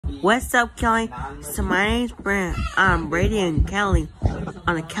What's up, Kelly? So my name's Brent. I'm Brady and Kelly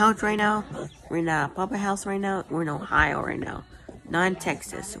on the couch right now. We're in a Papa house right now. We're in Ohio right now, not in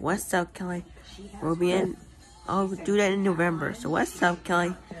Texas. What's up, Kelly? We'll be in. I'll do that in November. So what's up,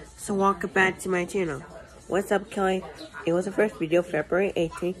 Kelly? So welcome back to my channel. What's up, Kelly? It was the first video, February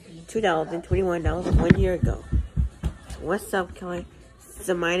 18, 2021. That was 1 year ago. What's up, Kelly?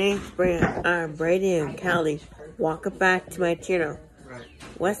 So my name's Brent. I'm Brady and Kelly. Welcome back to my channel.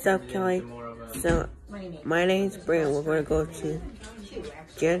 What's up, Kelly? So, my name's Brent. We're going to go to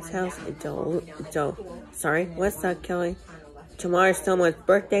Jen's house sorry. What's up, Kelly? Tomorrow's someone's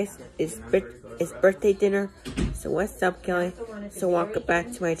birthday. It's birthday dinner. So, what's up, Kelly? So, welcome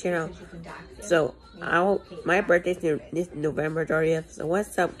back to my channel. So, my birthday's this November 30th. So,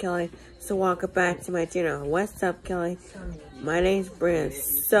 what's up, Kelly? So, welcome back to my channel. What's up, Kelly? My name's Brent.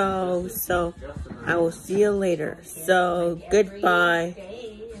 So, I will see you later. So, goodbye.